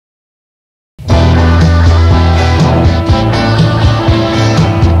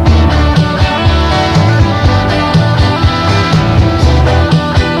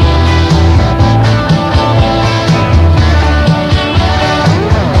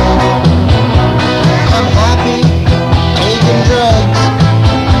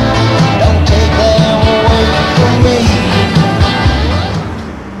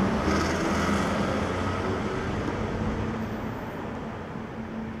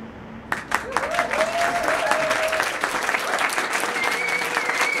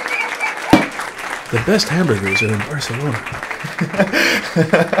The best hamburgers are in Barcelona.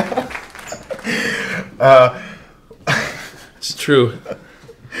 It's true.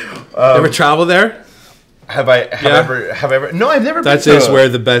 Ever travel there? Have I ever? No, I've never. That is where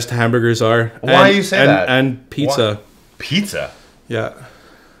the best hamburgers are. Why you say that? And pizza. What? Pizza. Yeah.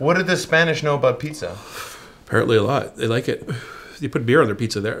 What did the Spanish know about pizza? Apparently a lot. They like it. They put beer on their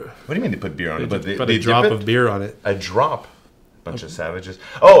pizza there. What do you mean they put beer on it? But they put a drop of beer on it. A drop. Bunch of savages.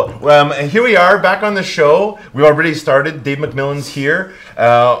 Oh, here we are back on the show. We already started. Dave McMillan's here.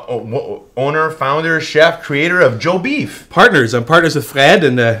 Owner, founder, chef, creator of Joe Beef. Partners. I'm partners with Fred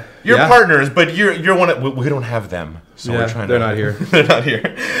and you're partners, but you're one of, we don't have them. So we're trying they're not here. They're not here.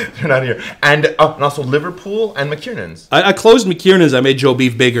 They're not here. And also Liverpool and McKiernan's. I closed McKiernan's. I made Joe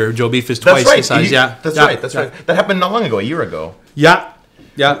Beef bigger. Joe Beef is twice the size. That's right. That happened not long ago, a year ago. Yeah.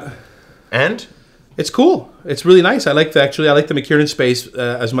 And? It's cool. It's really nice. I like the McKiernan space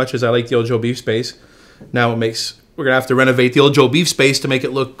as much as I like the old Joe Beef space. Now we're gonna have to renovate the old Joe Beef space to make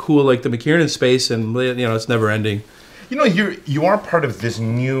it look cool like the McKiernan space, and it's never ending. You are part of this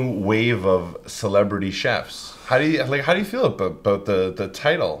new wave of celebrity chefs. How do you feel about the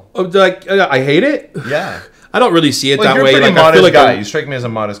title? Oh, I hate it. Yeah. I don't really see it that you're way. You're a pretty modest guy. You strike me as a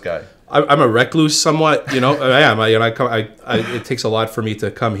modest guy. I'm a recluse somewhat. I am. It takes a lot for me to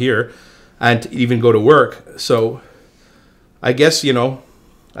come here and to even go to work. So I guess, I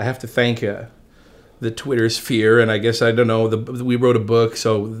have to thank the Twitter sphere. And I guess, I don't know, we wrote a book.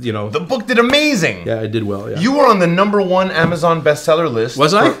 So, The book did amazing. Yeah, it did well. Yeah. You were on the #1 Amazon bestseller list.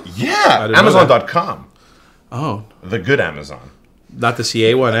 Was I? Yeah. Amazon.com. Oh. The good Amazon. Not the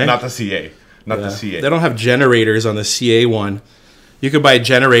CA one, eh? Not the CA. Not the CA. They don't have generators on the CA one. You could buy a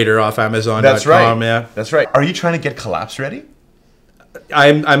generator off Amazon.com. That's right. Yeah. That's right. Are you trying to get Collapse ready?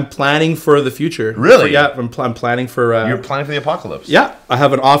 I'm planning for the future. Really? I'm planning for... You're planning for the apocalypse? Yeah. I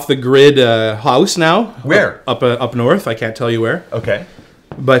have an off-the-grid house now. Where? Up north. I can't tell you where. Okay.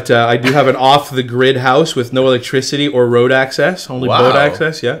 But I do have an off-the-grid house with no electricity or road access. Only boat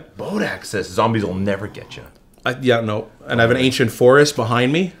access, yeah. Boat access. Zombies will never get you. No. And I have an ancient forest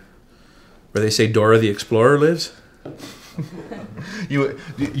behind me where they say Dora the Explorer lives.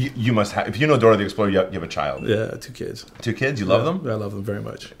 You must have, if you know Dora the Explorer, you have a child. Yeah, 2 kids. 2 kids? You love them? I love them very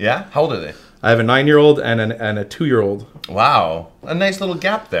much. Yeah? How old are they? I have a 9-year-old and a 2-year-old. Wow. A nice little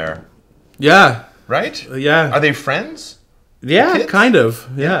gap there. Yeah. Right? Yeah. Are they friends? Yeah, kind of.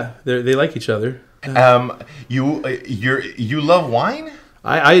 Yeah. They like each other. You love wine?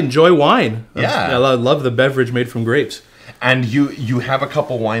 I enjoy wine. Yeah. I love the beverage made from grapes. And you have a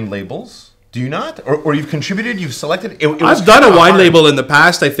couple wine labels? Do you not? Or you've contributed, you've selected? I've done a wine label in the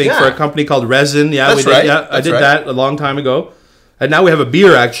past, I think, for a company called Resin. Yeah, That's right. Yeah, I did that a long time ago. And now we have a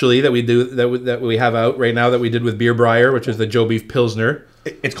beer, actually, that we have out right now that we did with Beer Briar, which is the Joe Beef Pilsner.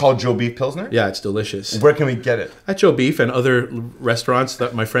 It's called Joe Beef Pilsner? Yeah, it's delicious. Where can we get it? At Joe Beef and other restaurants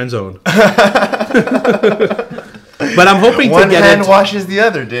that my friends own. But I'm hoping to get it. One hand washes the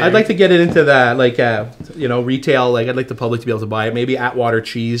other, Dave. I'd like to get it into that, retail. I'd like the public to be able to buy it. Maybe Atwater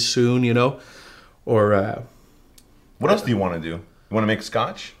cheese soon, or. What else do you want to do? You want to make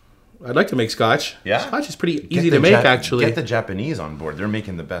scotch? I'd like to make scotch. Yeah, scotch is pretty easy to make. Actually, get the Japanese on board. They're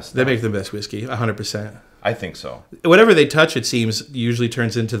making the best. They make the best whiskey, 100%. I think so. Whatever they touch, it seems, usually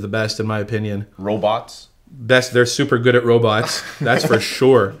turns into the best, in my opinion. Robots. Best. They're super good at robots. That's for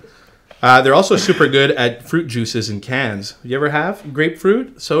sure. They're also super good at fruit juices in cans. You ever have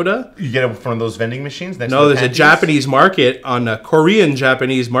grapefruit soda? You get it from those vending machines? No, there's a Japanese market a Korean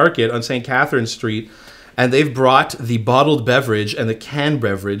Japanese market on St. Catherine Street, and they've brought the bottled beverage and the canned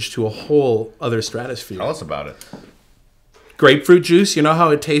beverage to a whole other stratosphere. Tell us about it. Grapefruit juice, you know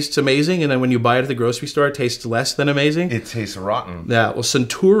how it tastes amazing, and then when you buy it at the grocery store, it tastes less than amazing? It tastes rotten. Yeah, well,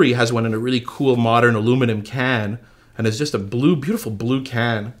 Suntory has one in a really cool modern aluminum can. And it's just a beautiful blue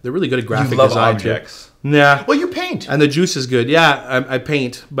can. They're really good at graphic design. You love objects. Too. Yeah. Well, you paint. And the juice is good. Yeah, I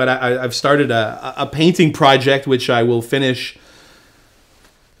paint. But I've started a painting project, which I will finish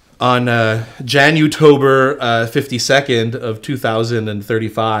on January 52nd of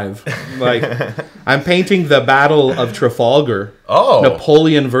 2035. I'm painting the Battle of Trafalgar. Oh.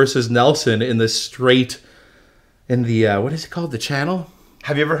 Napoleon versus Nelson in the strait, what is it called? The Channel?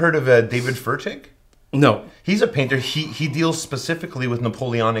 Have you ever heard of David Furtick? No. He's a painter. He deals specifically with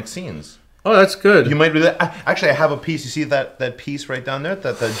Napoleonic scenes. Oh, that's good. You might really... Actually, I have a piece. You see that piece right down there?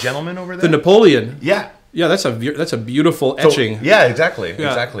 The gentleman over there? The Napoleon. Yeah. Yeah, that's a beautiful etching. Yeah, exactly.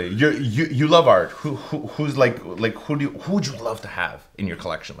 You love art. Who would you love to have in your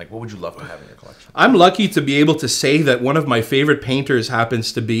collection? Like, what would you love to have in your collection? I'm lucky to be able to say that one of my favorite painters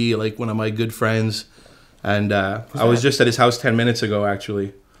happens to be one of my good friends, and I was just at his house 10 minutes ago,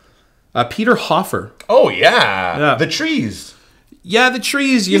 actually. Peter Hoffer. Oh, yeah. The trees. Yeah, the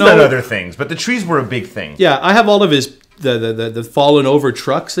trees, He's done other things, but the trees were a big thing. Yeah, I have all of his the fallen over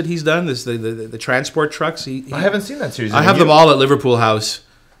trucks that he's done. The transport trucks. I haven't seen that series. I have them all at Liverpool House.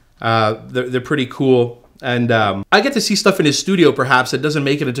 They're pretty cool, and I get to see stuff in his studio. Perhaps that doesn't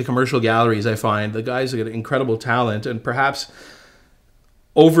make it into commercial galleries. I find the guy's got incredible talent, and perhaps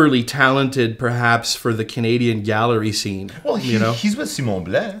overly talented, perhaps for the Canadian gallery scene. Well, he's with Simon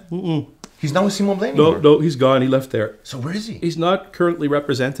Blais. He's not with Simon Blais anymore. No, he's gone. He left there. So where is he? He's not currently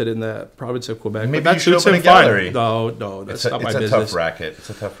represented in the province of Quebec. Maybe that suits him fine. No, that's not my business. It's a tough racket. It's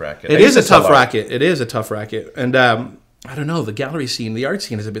a tough racket. It is a tough racket. It is a tough racket. And I don't know, the gallery scene, the art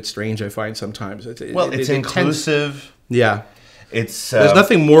scene is a bit strange, I find sometimes. It's inclusive. Yeah. There's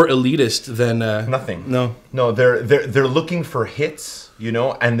nothing more elitist than... nothing. No, they're looking for hits.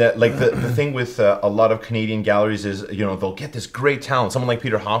 And the thing with a lot of Canadian galleries is, they'll get this great talent, someone like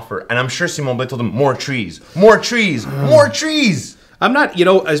Peter Hoffer, and I'm sure Simon Blais told them, more trees, more trees, more trees. I'm not,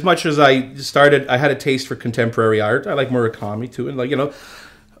 as much as I had a taste for contemporary art. I like Murakami too, and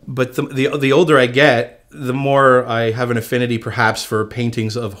but the older I get, the more I have an affinity perhaps for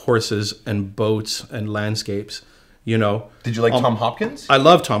paintings of horses and boats and landscapes. Did you like Tom Hopkins? I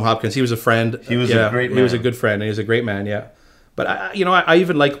love Tom Hopkins. He was a friend. He was a great man. He was a good friend, and he was a great man, yeah. But I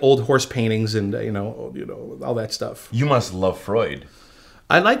even like old horse paintings and all that stuff. You must love Freud.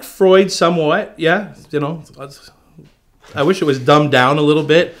 I like Freud somewhat. Yeah, I wish it was dumbed down a little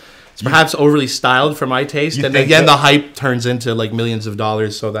bit. It's perhaps overly styled for my taste, and again, the hype turns into like millions of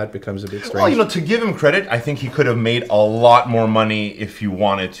dollars, so that becomes a bit strange. Well, to give him credit, I think he could have made a lot more money if he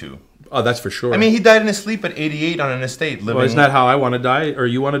wanted to. Oh, that's for sure. I mean, he died in his sleep at 88 on an estate. Well, isn't that how I want to die, or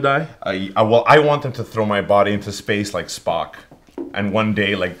you want to die? I want them to throw my body into space like Spock, and one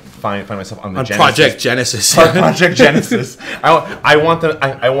day, find myself on Genesis. Project Genesis. Project Genesis. I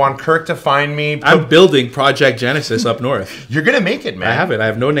want Kirk to find me. I'm building Project Genesis up north. You're gonna make it, man. I have it. I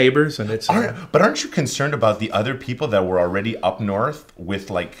have no neighbors, and it's. But aren't you concerned about the other people that were already up north with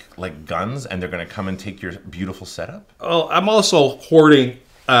like guns, and they're gonna come and take your beautiful setup? Oh, I'm also hoarding.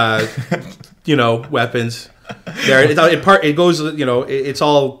 Weapons. There, it goes. It's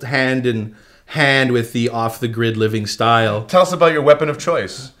all hand in hand with the off the grid living style. Tell us about your weapon of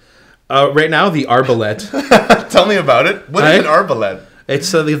choice. Right now, the arbalete. Tell me about it. What is an arbalete?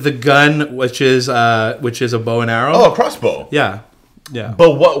 It's the gun, which is a bow and arrow. Oh, a crossbow. Yeah.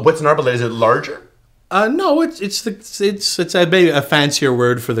 But what's an arbalete? Is it larger? No, it's maybe a fancier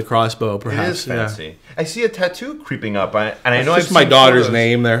word for the crossbow, perhaps. It is fancy. Yeah. I see a tattoo creeping up, and I know it's my daughter's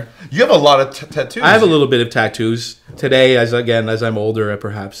name there. You have a lot of tattoos. I have a little bit of tattoos today. As I'm older,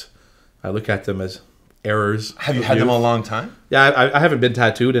 perhaps I look at them as errors. Have you had them a long time? Yeah, I haven't been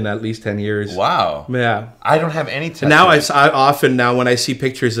tattooed in at least 10 years. Wow. Yeah. I don't have any tattoos. And now I often when I see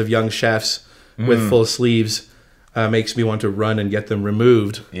pictures of young chefs with full sleeves. Makes me want to run and get them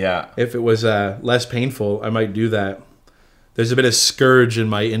removed. Yeah. If it was less painful, I might do that. There's a bit of scourge in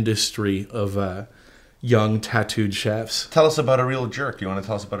my industry of young tattooed chefs. Tell us about a real jerk. You want to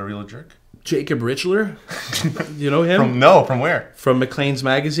tell us about a real jerk? Jacob Richler. You know him? From where? From Maclean's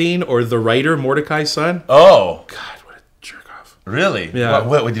Magazine, or the writer, Mordecai's son. Oh. God, what a jerk off. Really? Yeah.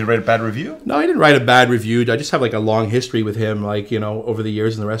 What, did you write a bad review? No, I didn't write a bad review. I just have a long history with him, over the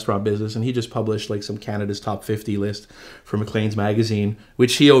years in the restaurant business. And he just published some Canada's top 50 list for Maclean's Magazine,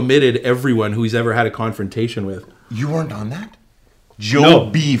 which he omitted everyone who he's ever had a confrontation with. You weren't on that? Joe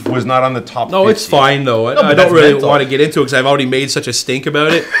Beef was not on the top 50. No, it's fine, though. I don't really want to get into it because I've already made such a stink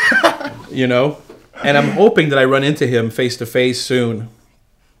about it. And I'm hoping that I run into him face to face soon,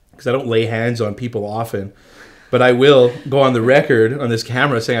 because I don't lay hands on people often. But I will go on the record on this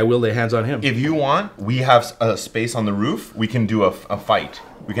camera saying I will lay hands on him. If you want, we have a space on the roof. We can do a fight.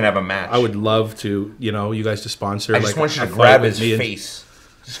 We can have a match. I would love to, you guys to sponsor. I just want you to grab his face.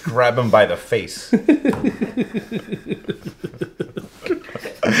 Just grab him by the face.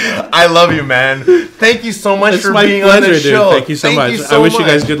 I love you, man. Thank you so much for being on the show. Thank you so much. I wish you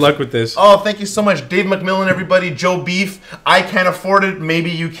guys good luck with this. Oh, thank you so much. Dave McMillan, everybody. Joe Beef. I can't afford it. Maybe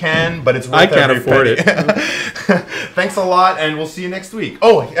you can, but it's worth it. I can't afford it. Thanks a lot, and we'll see you next week.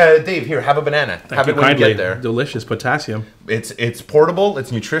 Oh, Dave, here, have a banana. Have it when you get there. Delicious potassium. It's portable,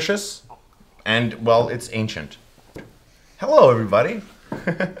 it's nutritious, and, well, it's ancient. Hello, everybody.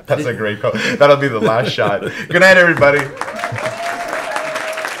 That's a great quote. That'll be the last shot. Good night, everybody.